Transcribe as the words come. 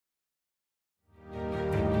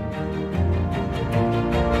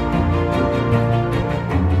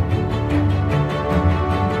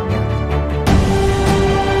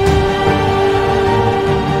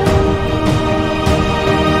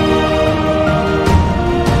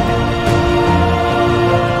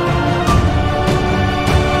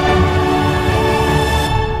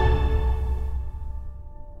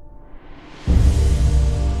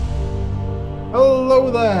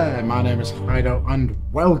and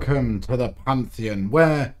welcome to the Pantheon,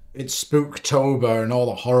 where it's Spooktober and all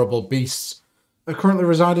the horrible beasts are currently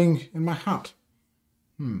residing in my hat.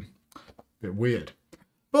 Bit weird.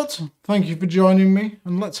 But thank you for joining me,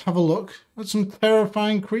 and let's have a look at some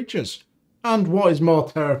terrifying creatures. And what is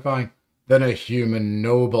more terrifying than a human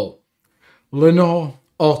noble? Leinore,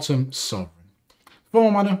 Autumn Sovereign.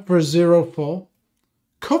 4 mana for a 0/4.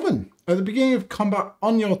 Coven. At the beginning of combat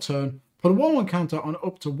on your turn, put a 1/1 counter on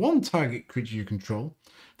up to one target creature you control.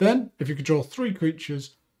 Then, if you control three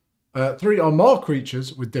or more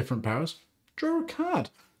creatures with different powers, draw a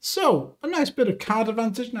card. So, a nice bit of card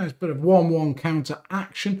advantage, nice bit of 1/1 counter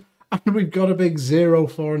action, and we've got a big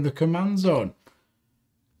 0/4 in the command zone.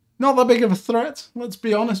 Not that big of a threat, let's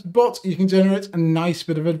be honest, but you can generate a nice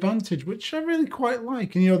bit of advantage, which I really quite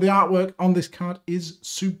like. And the artwork on this card is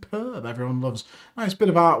superb. Everyone loves a nice bit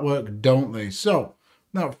of artwork, don't they? So,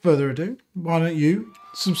 without further ado, why don't you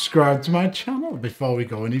subscribe to my channel before we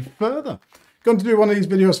go any further? Going to do one of these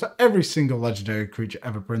videos for every single legendary creature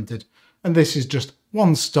ever printed, and this is just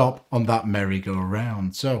one stop on that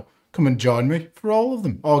merry-go-round. So, come and join me for all of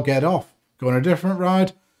them, or get off, go on a different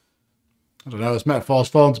ride. I don't know, it's metaphors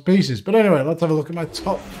falling to pieces. But anyway, let's have a look at my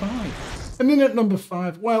top 5. And in at number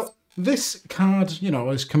 5, well, this card,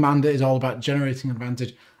 as Commander, is all about generating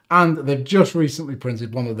advantage. And they've just recently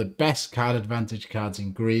printed one of the best card advantage cards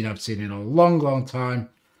in green I've seen in a long, long time.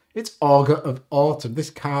 It's Augur of Autumn. This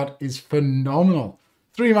card is phenomenal.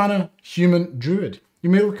 3 mana, human druid. You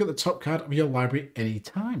may look at the top card of your library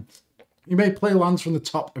anytime. You may play lands from the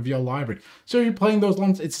top of your library. So if you're playing those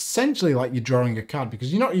lands, it's essentially like you're drawing a card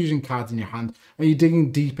because you're not using cards in your hand and you're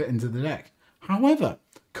digging deeper into the deck. However,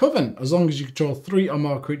 Coven, as long as you control 3 or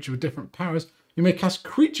more creatures with different powers, you may cast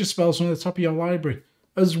creature spells from the top of your library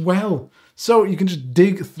as well. So you can just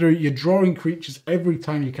dig through, you're drawing creatures every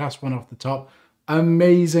time you cast one off the top.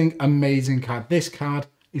 Amazing, amazing card. This card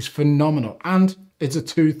is phenomenal. And it's a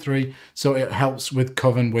 2/3, so it helps with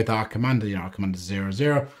Coven with our commander. Our commander's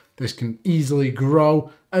 0/0. This can easily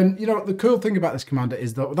grow. And, the cool thing about this commander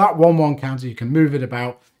is that with that 1/1 counter, you can move it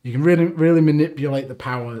about. You can really manipulate the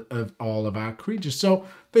power of all of our creatures. So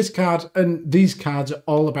this card and these cards are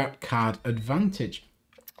all about card advantage.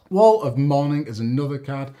 Wall of Mourning is another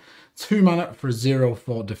card. 2 mana for a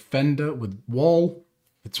 0/4 defender with wall.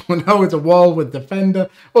 It's a wall with defender,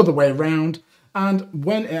 other way around. And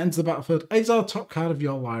when it enters the battlefield, exile top card of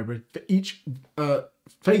your library for each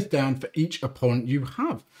face down for each opponent you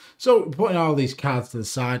have. So putting all these cards to the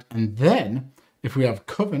side, and then if we have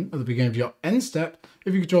Coven at the beginning of your end step,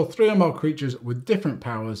 if you control 3 or more creatures with different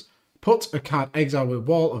powers, put a card exile with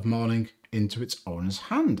Wall of Mourning into its owner's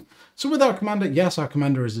hand. So with our commander, yes, our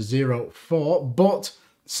commander is a 0/4, but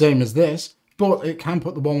same as this, but it can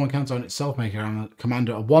put the 1/1 counter on itself, making our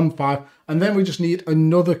commander a 1/5, and then we just need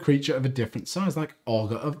another creature of a different size, like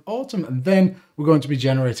Augur of Autumn, and then we're going to be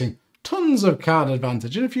generating tons of card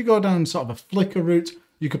advantage. And if you go down sort of a flicker route,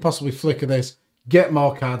 you could possibly flicker this, get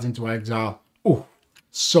more cards into exile. Oh,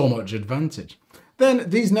 so much advantage. Then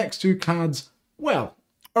these next 2 cards, well,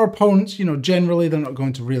 our opponents, generally they're not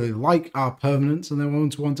going to really like our permanents and they're going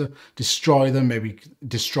to want to destroy them, maybe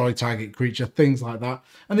destroy target creature, things like that.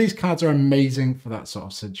 And these cards are amazing for that sort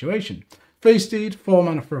of situation. Face Steed, 4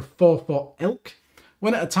 mana for a 4/4 elk.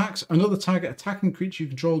 When it attacks, another target attacking creature you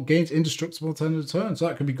control gains indestructible at the end of the turn. So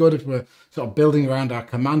that could be good if we're sort of building around our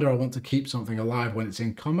commander or want to keep something alive when it's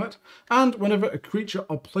in combat. And whenever a creature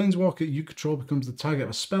or planeswalker you control becomes the target of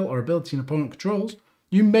a spell or ability an opponent controls,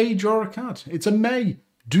 you may draw a card. It's a may.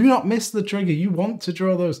 Do not miss the trigger. You want to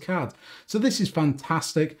draw those cards. So this is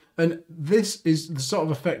fantastic. And this is the sort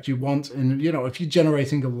of effect you want in, if you're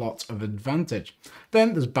generating a lot of advantage.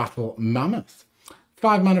 Then there's Battle Mammoth.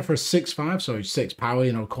 5 mana for a 6/5, so 6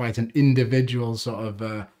 power, quite an individual sort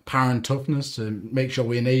of power and toughness to make sure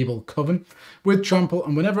we enable Coven with Trample.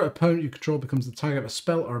 And whenever an opponent you control becomes the target of a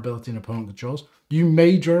spell or ability an opponent controls, you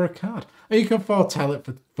may draw a card. And you can foretell it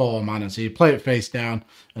for 4 mana. So you play it face down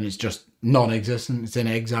and it's just non-existent, it's in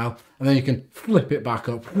exile. And then you can flip it back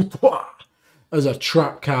up as a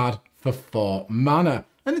trap card for 4 mana.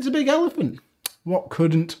 And it's a big elephant. What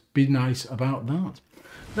couldn't be nice about that?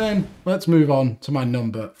 Then let's move on to my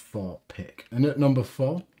number 4 pick. And at number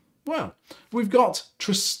 4, well, we've got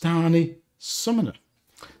Tristani Summoner.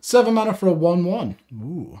 7 mana for a 1/1.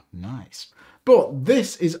 Ooh, nice. But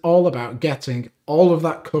this is all about getting all of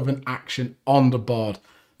that Coven action on the board.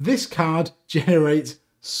 This card generates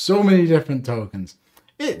so many different tokens.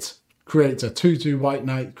 It creates a 2/2 white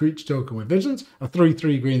knight creature token with Vigilance, a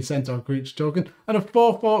 3/3 green centaur creature token, and a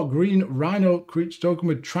 4/4 green rhino creature token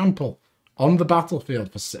with Trample on the battlefield.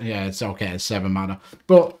 It's okay, it's 7 mana.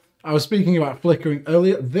 But I was speaking about flickering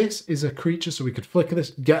earlier. This is a creature, so we could flicker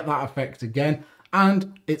this, get that effect again.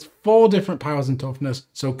 And it's 4 different powers and toughness,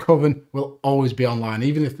 so Coven will always be online.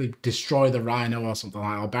 Even if they destroy the Rhino or something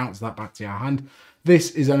like that, I'll bounce that back to your hand.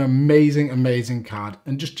 This is an amazing, amazing card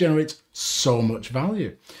and just generates so much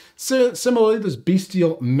value. So, similarly, there's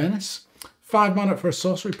Bestial Menace. 5 mana for a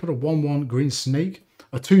sorcery, put a 1/1 green snake,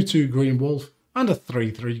 a 2/2 green wolf, and a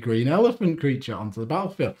 3/3 green elephant creature onto the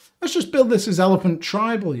battlefield. Let's just build this as elephant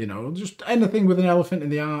tribal, you know, just anything with an elephant in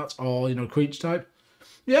the art or, you know, creature type.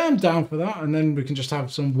 Yeah, I'm down for that. And then we can just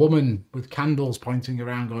have some woman with candles pointing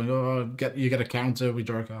around going, oh, you get a counter, we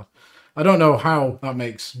draw a card. I don't know how that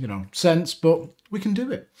makes, you know, sense, but we can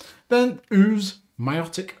do it. Then Ooze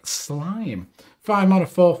Meiotic Slime. 5 mana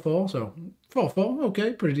 4/4, so 4/4,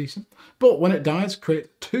 okay, pretty decent. But when it dies, create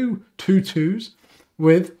 2 2/2s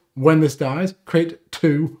with, when this dies, create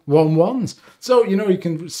 2 1/1s. So, you know, you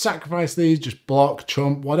can sacrifice these, just block,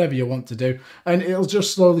 chump, whatever you want to do, and it'll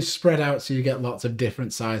just slowly spread out so you get lots of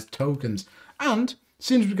different sized tokens. And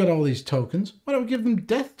since we've got all these tokens, why don't we give them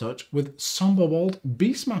Death Touch with Somberwald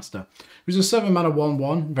Beastmaster, who's a 7 mana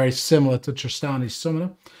 1/1, very similar to Tristani's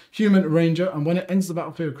Summoner, Human Ranger, and when it enters the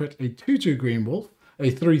battlefield, create a 2/2 green wolf,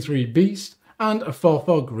 a 3/3 beast, and a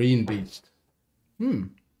 4/4 green beast.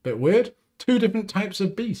 Bit weird. 2 different types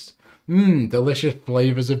of beast. Delicious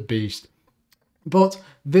flavors of beast. But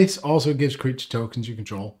this also gives creature tokens you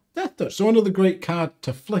control Death Touch. So another great card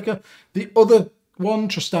to flicker. The other one,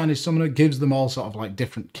 Tristani's Summoner, gives them all sort of like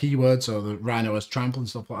different keywords. So the Rhino has Trample and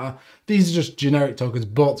stuff like that. These are just generic tokens,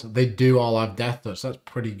 but they do all have Death Touch. So that's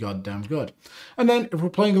pretty goddamn good. And then if we're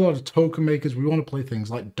playing a lot of token makers, we want to play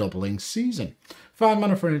things like Doubling Season. 5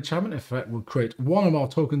 mana for an enchantment effect will create 1 or more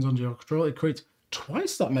tokens under your control. It creates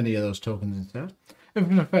twice that many of those tokens instead. If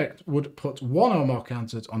an effect would put 1 or more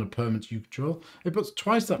counters on a permanent you control, it puts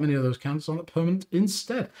twice that many of those counters on a permanent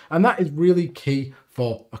instead. And that is really key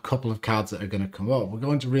for a couple of cards that are going to come up. We're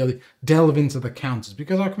going to really delve into the counters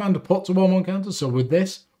because our commander puts a 1/1 counter. So with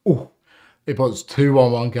this, it puts 2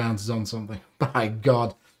 1/1 counters on something. By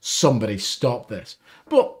God, somebody stop this.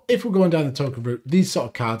 But if we're going down the token route, these sort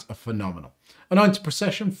of cards are phenomenal. Anointed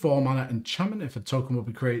Procession, 4 mana enchantment. If a token will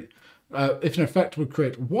be created, if an effect would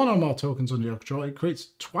create 1 or more tokens under your control, it creates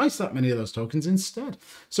twice that many of those tokens instead.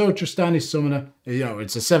 So Tristani's Summoner, you know,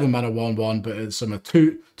 it's a 7 mana 1/1, but it's some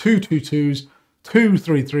 2 2/2s, 2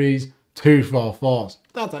 3/3s, 2 4/4s.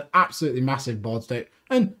 That's an absolutely massive board state,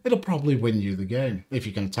 and it'll probably win you the game if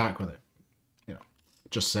you can attack with it. You know,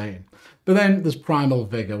 just saying. But then there's Primal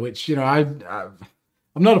Vigor, which, you know,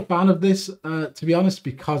 I'm not a fan of this, to be honest,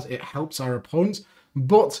 because it helps our opponents,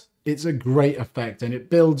 but it's a great effect and it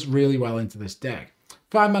builds really well into this deck.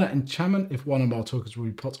 5 mana enchantment, if 1 or more tokens will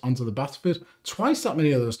be put onto the battlefield, twice that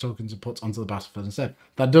many of those tokens are put onto the battlefield instead.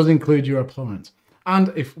 That does include your opponent.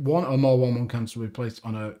 And if 1 or more 1/1 counters will be placed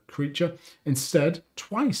on a creature, instead,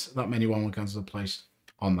 twice that many 1/1 counters are placed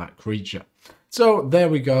on that creature. So there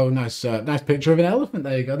we go. Nice picture of an elephant.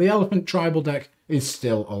 There you go. The elephant tribal deck is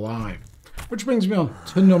still alive. Which brings me on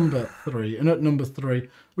to number 3. And at number 3,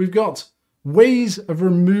 we've got ways of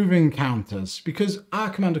removing counters, because our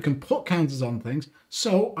commander can put counters on things,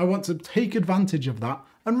 so I want to take advantage of that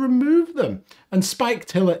and remove them. And Spike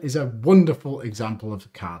Tiller is a wonderful example of a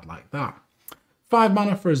card like that. 5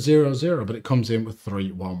 mana for a 0/0, but it comes in with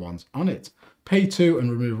 3 1/1s on it. Pay 2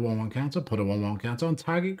 and remove a 1/1 counter, put a 1/1 counter on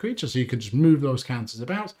target creature, so you can just move those counters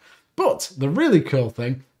about. But the really cool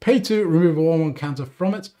thing, pay 2, remove a 1/1 counter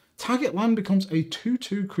from it, target land becomes a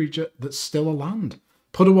 2/2 creature that's still a land.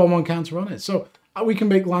 Put a 1/1 counter on it. So we can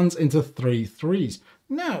make lands into 3/3s.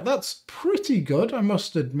 Now, that's pretty good, I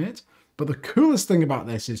must admit. But the coolest thing about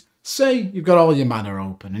this is, say you've got all your mana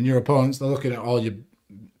open and your opponents, they're looking at all your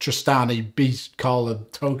Tristani Beast Caller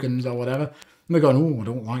tokens or whatever, and they're going, oh, I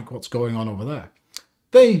don't like what's going on over there.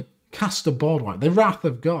 They cast a board wipe, the Wrath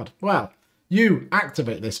of God. Well, you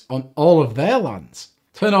activate this on all of their lands.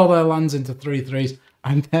 Turn all their lands into 3/3s,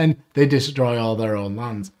 and then they destroy all their own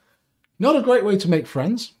lands. Not a great way to make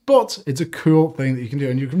friends, but it's a cool thing that you can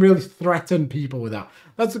do, and you can really threaten people with that.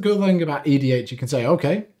 That's the cool thing about EDH. You can say,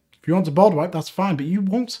 okay, if you want to board wipe, that's fine, but you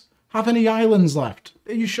won't have any islands left.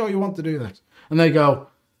 Are you sure you want to do this? And they go,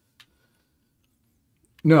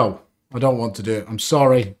 no, I don't want to do it. I'm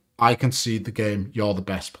sorry, I concede the game. You're the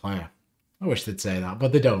best player. I wish they'd say that,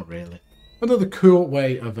 but they don't really. Another cool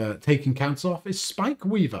way of taking counters off is Spike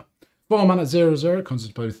Weaver. 4 mana 0/0, comes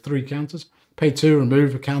into play with 3 counters. Pay 2,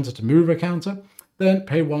 remove a counter to move a counter. Then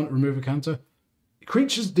pay 1, remove a counter.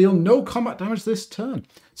 Creatures deal no combat damage this turn.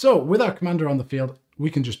 So with our commander on the field, we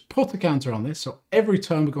can just put a counter on this. So every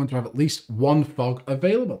turn we're going to have at least one fog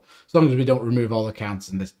available, as long as we don't remove all the counters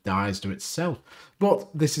and this dies to itself. But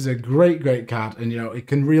this is a great, great card, and, you know, it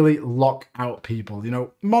can really lock out people. You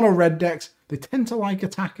know, mono red decks, they tend to like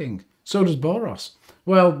attacking. So does Boros.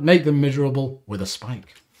 Well, make them miserable with a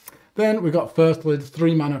spike. Then we've got First Lid,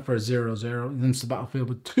 3 mana for a 0/0. Enters the battlefield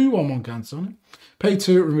with 2 1/1 counters on it. Pay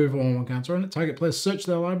 2, remove a 1/1 counter on it. Target player search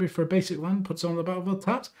their library for a basic land, puts it on the battlefield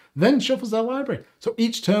tapped, then shuffles their library. So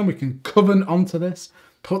each turn we can coven onto this,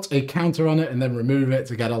 put a counter on it, and then remove it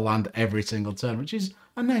to get a land every single turn, which is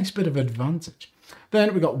a nice bit of advantage.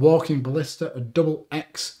 Then we've got Walking Ballista, a double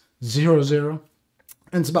X 0/0.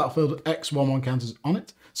 Enters the battlefield with X 1/1 counters on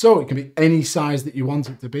it. So it can be any size that you want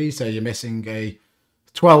it to be. Say you're missing a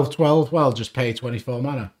 12/12, well, just pay 24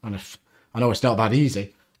 mana. And if, I know it's not that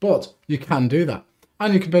easy, but you can do that.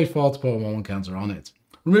 And you can pay 4 to put a 1/1 counter on it.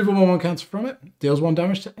 Remove a 1/1 counter from it, deals 1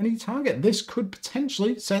 damage to any target. This could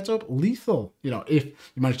potentially set up lethal, you know, if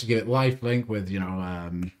you manage to give it lifelink with, you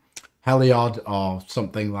know, Heliod or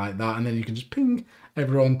something like that, and then you can just ping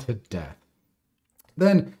everyone to death.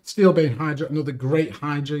 Then Steelbane Hydra, another great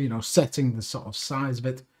Hydra, you know, setting the sort of size of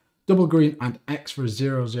it. Double green and X for a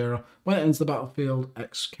 0/0. When it enters the battlefield,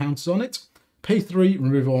 X counters on it. Pay 3,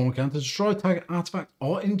 remove a 1/1 counter, destroy target artifact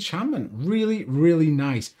or enchantment. Really, really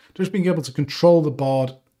nice. Just being able to control the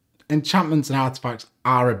board. Enchantments and artifacts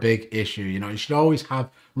are a big issue. You know, you should always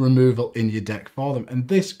have removal in your deck for them. And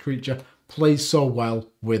this creature plays so well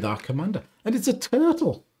with our commander. And it's a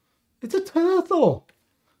turtle. It's a turtle.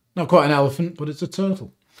 Not quite an elephant, but it's a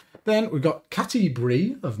turtle. Then we've got Catty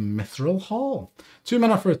Bree of Mithril Hall. 2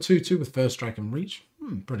 mana for a 2/2 with first strike and reach.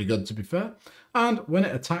 Pretty good, to be fair. And when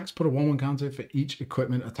it attacks, put a 1/1 counter for each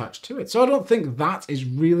equipment attached to it. So I don't think that is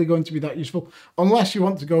really going to be that useful, unless you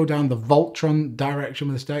want to go down the Voltron direction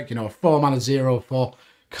with this deck. You know, a 4 mana 0/4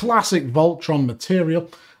 classic Voltron material.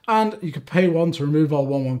 And you could pay 1 to remove all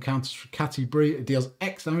 1/1 counters for Catty Bree. It deals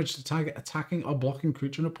X damage to target attacking or blocking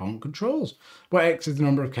creature an opponent controls, where X is the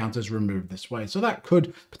number of counters removed this way. So that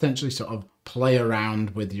could potentially sort of play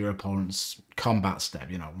around with your opponent's combat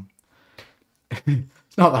step, you know.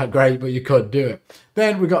 It's not that great, but you could do it.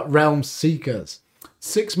 Then we got Realm Seekers.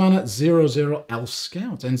 6 mana 0/0 Elf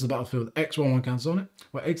Scout. Enters the battlefield with X 1/1 counters on it,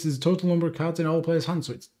 where X is the total number of cards in all players' hands.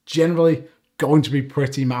 So it's generally going to be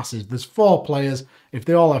pretty massive. There's 4 players. If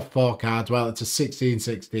they all have 4 cards, well, it's a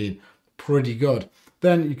 16/16. Pretty good.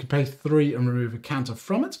 Then you can pay 3 and remove a counter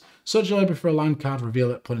from it. Search your library for a land card,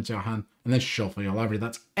 reveal it, put it into your hand, and then shuffle your library.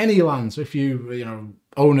 That's any land. So if you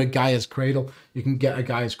own a Gaia's Cradle, you can get a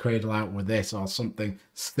Gaia's Cradle out with this or something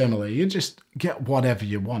similar. You just get whatever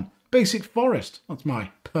you want. Basic Forest. That's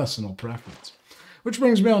my personal preference. Which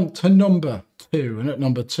brings me on to number 2. And at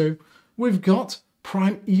number 2, we've got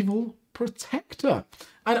Primeval Protector.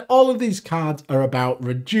 And all of these cards are about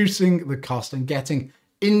reducing the cost and getting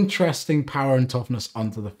interesting power and toughness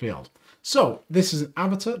onto the field. So this is an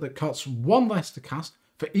avatar that costs 1 less to cast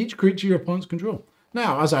for each creature your opponents control.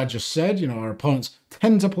 Now, as I just said, you know, our opponents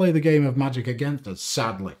tend to play the game of Magic against us,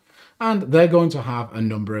 sadly. And they're going to have a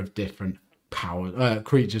number of different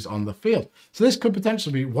creatures on the field. So this could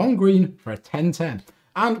potentially be 1 green for a 10/10.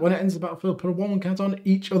 And when it enters the battlefield, put a 1/1 counter on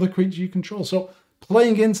each other creature you control. So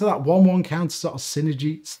playing into that 1/1 counter sort of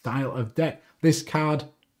synergy style of deck, this card,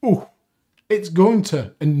 it's going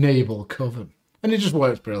to enable Coven. And it just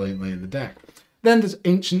works brilliantly in the deck. Then there's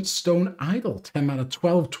Ancient Stone Idol, 10 mana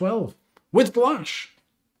 12/12 with Flash.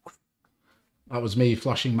 That was me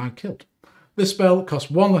flashing my kilt. This spell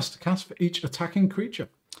costs 1 less to cast for each attacking creature.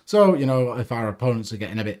 So, you know, if our opponents are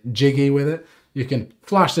getting a bit jiggy with it, you can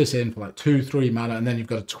flash this in for like 2-3 mana, and then you've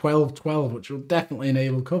got a 12/12, which will definitely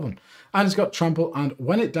enable Coven. And it's got Trample, and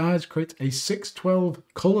when it dies, create a 6/12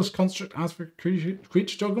 colorless construct as for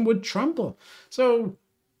creature token with Trample. So,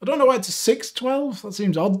 I don't know why it's a 6/12. That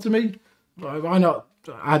seems odd to me. Why not?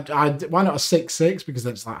 Why not a 6/6? Because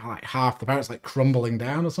then it's like half the power. It's like crumbling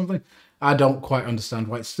down or something. I don't quite understand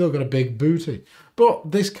why it's still got a big booty.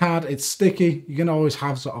 But this card, it's sticky. You can always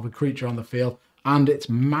have sort of a creature on the field, and it's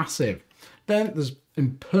massive. Then there's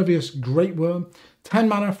Impervious Great Worm, 10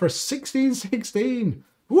 mana for a 16/16.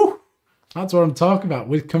 Woo! That's what I'm talking about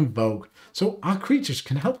with Convoke. So our creatures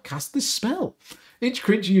can help cast this spell. Each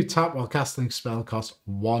creature you tap while casting a spell costs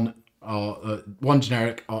 1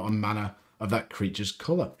 generic or a mana of that creature's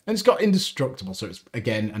colour. And it's got Indestructible, so it's,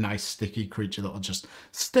 again, a nice sticky creature that'll just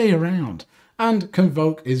stay around. And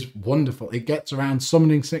Convoke is wonderful. It gets around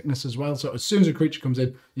Summoning Sickness as well, so as soon as a creature comes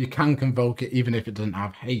in, you can Convoke it, even if it doesn't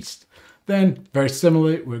have haste. Then, very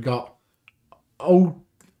similarly, we've got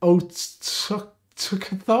Autochthon?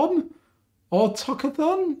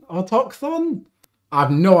 I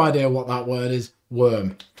have no idea what that word is.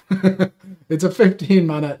 Worm. It's a 15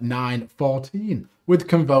 mana 9/14 with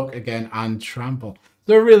Convoke again and Trample.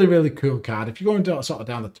 They're a really, really cool card. If you're going to sort of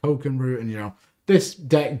down the token route, and you know, this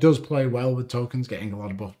deck does play well with tokens, getting a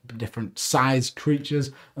lot of different sized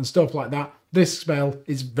creatures and stuff like that. This spell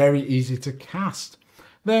is very easy to cast.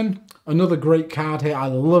 Then another great card here. I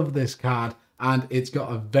love this card, and it's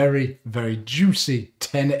got a very, very juicy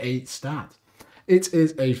 10/8 stat. It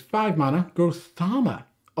is a 5 mana Growth Farmer,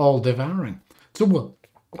 All Devouring. So,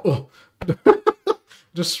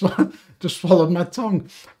 just swallowed my tongue.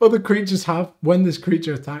 Other creatures have, when this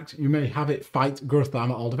creature attacks, you may have it fight Growth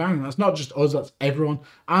Farmer, All Devouring. That's not just us, that's everyone.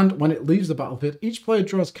 And when it leaves the battlefield, each player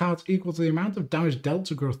draws cards equal to the amount of damage dealt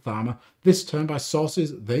to Growth Farmer this turn by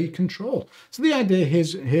sources they control. So the idea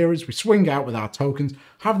here is we swing out with our tokens,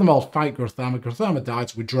 have them all fight Growth Farmer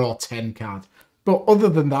dies, we draw 10 cards. But other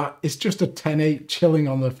than that, it's just a 10/8 chilling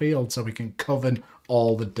on the field so we can coven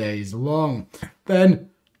all the days long. Then,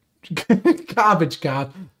 garbage card,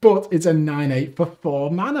 but it's a 9/8 for 4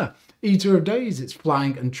 mana. Eater of Days, it's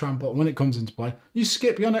flying and trample. And when it comes into play, you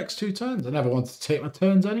skip your next 2 turns. I never wanted to take my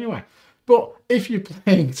turns anyway. But if you're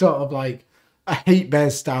playing sort of like a Hate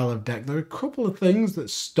Bears style of deck, there are a couple of things that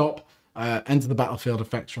stop enter the battlefield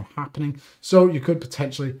effects from happening. So you could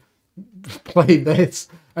potentially play this,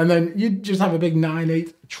 and then you just have a big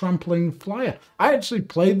 9/8 trampling flyer. I actually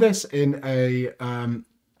played this in a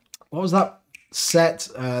what was that set?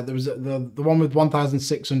 There was the one with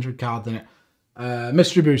 1,600 cards in it.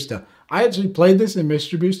 Mystery Booster. I actually played this in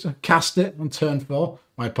Mystery Booster, cast it on turn 4.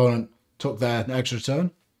 My opponent took their extra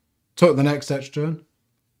turn, took the next extra turn,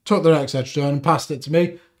 took the next extra turn, and passed it to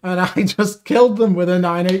me, and I just killed them with a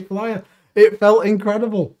 9/8 flyer. It felt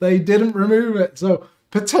incredible. They didn't remove it, so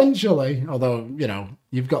potentially, although, you know,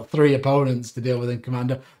 you've got 3 opponents to deal with in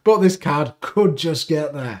Commander, but this card could just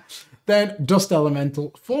get there. Then Dust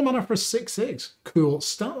Elemental, 4 mana for a 6/6. Cool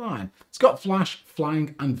stat line. It's got Flash,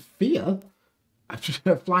 Flying, and Fear.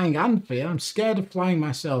 Flying and Fear. I'm scared of flying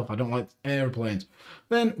myself. I don't like airplanes.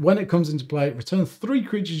 Then, when it comes into play, return 3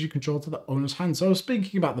 creatures you control to the owner's hand. So I was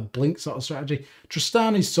speaking about the Blink sort of strategy.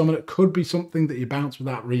 Tristani's Summoner could be something that you bounce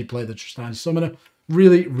without replay the Tristani's Summoner.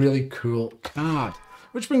 Really, really cool card.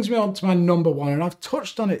 Which brings me on to my number 1, and I've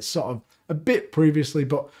touched on it sort of a bit previously,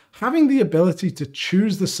 but having the ability to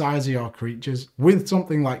choose the size of your creatures with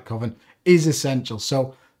something like Coven is essential.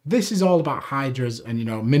 So this is all about Hydras and, you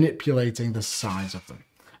know, manipulating the size of them.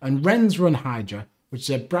 And Wren's Run Hydra, which is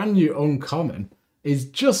a brand new uncommon, is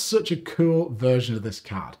just such a cool version of this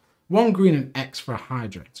card. 1 green and X for a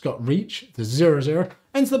Hydra. It's got reach, the 0/0,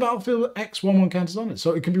 enter the battlefield with X/1/1 counters on it.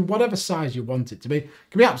 So it can be whatever size you want it to be. It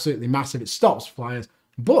can be absolutely massive. It stops flyers.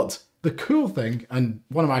 But the cool thing, and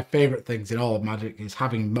one of my favorite things in all of Magic, is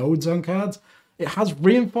having modes on cards. It has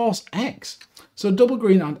Reinforce X. So double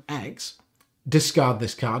green and X, discard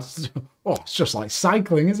this card. Oh, it's just like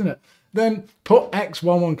cycling, isn't it? Then put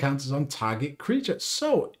X/1/1 counters on target creature.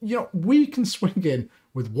 So, you know, we can swing in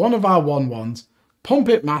with one of our 1/1s, pump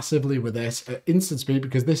it massively with this at instant speed,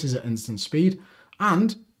 because this is at instant speed,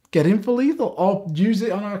 and get in for lethal, or use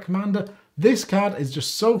it on our commander. This card is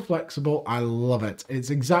just so flexible. I love it. It's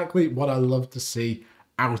exactly what I love to see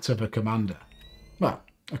out of a commander. Well,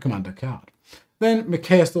 a commander card. Then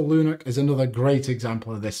Mikaeus the Lunarch is another great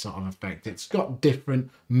example of this sort of effect. It's got different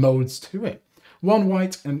modes to it. 1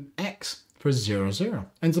 white and X for 0/0.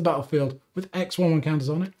 Enter the battlefield with X/1/1 counters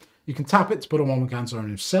on it. You can tap it to put a 1/1 counter on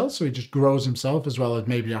himself, so he just grows himself, as well as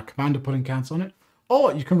maybe our commander putting counters on it.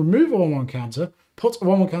 Or you can remove a 1/1 counter, put a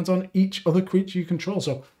 1/1 counter on each other creature you control.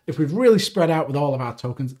 So if we've really spread out with all of our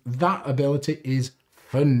tokens, that ability is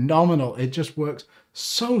phenomenal. It just works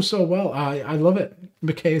so well. I love it.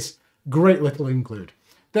 Mikaeus, great little include.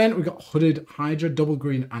 Then we've got Hooded Hydra, double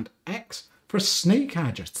green and X for a Snake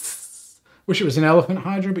Hydra. Wish it was an Elephant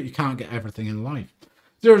Hydra, but you can't get everything in life.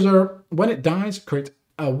 0/0, when it dies, create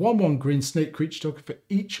a 1/1 green snake creature token for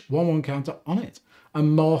each 1/1 counter on it.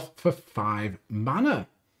 And Morph for 5 mana.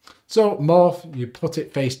 So Morph, you put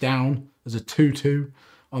it face down as a 2/2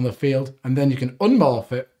 on the field, and then you can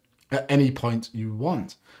unmorph it at any point you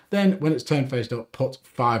want. Then when it's turned face up, put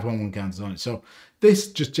 5 1/1 counters on it. So this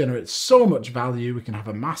just generates so much value. We can have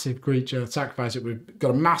a massive creature, sacrifice it. We've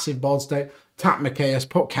got a massive board state, tap Mikaeus,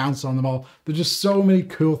 put counters on them all. There's just so many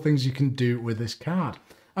cool things you can do with this card.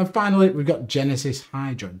 And finally, we've got Genesis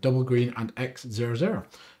Hydra, double green and X/0/0.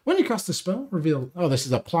 When you cast a spell, reveal... Oh, this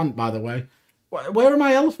is a plant, by the way. Where are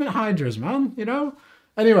my Elephant Hydras, man? You know?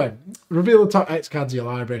 Anyway, reveal the top X cards of your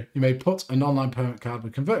library. You may put a non-land permanent card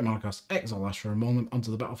with converted mana cost X or less for a moment onto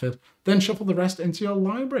the battlefield, then shuffle the rest into your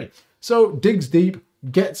library. So, digs deep,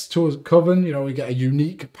 gets to us Coven, you know, we get a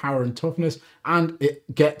unique power and toughness, and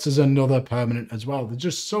it gets us another permanent as well. There's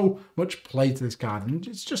just so much play to this card, and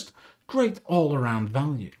it's just great all-around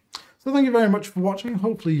value. So thank you very much for watching.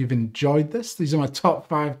 Hopefully you've enjoyed this. These are my top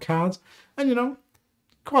 5 cards, and you know,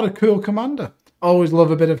 quite a cool commander. Always love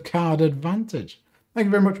a bit of card advantage. Thank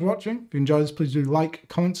you very much for watching. If you enjoyed this, please do like,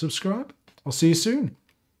 comment, subscribe. I'll see you soon.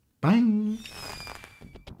 Bye.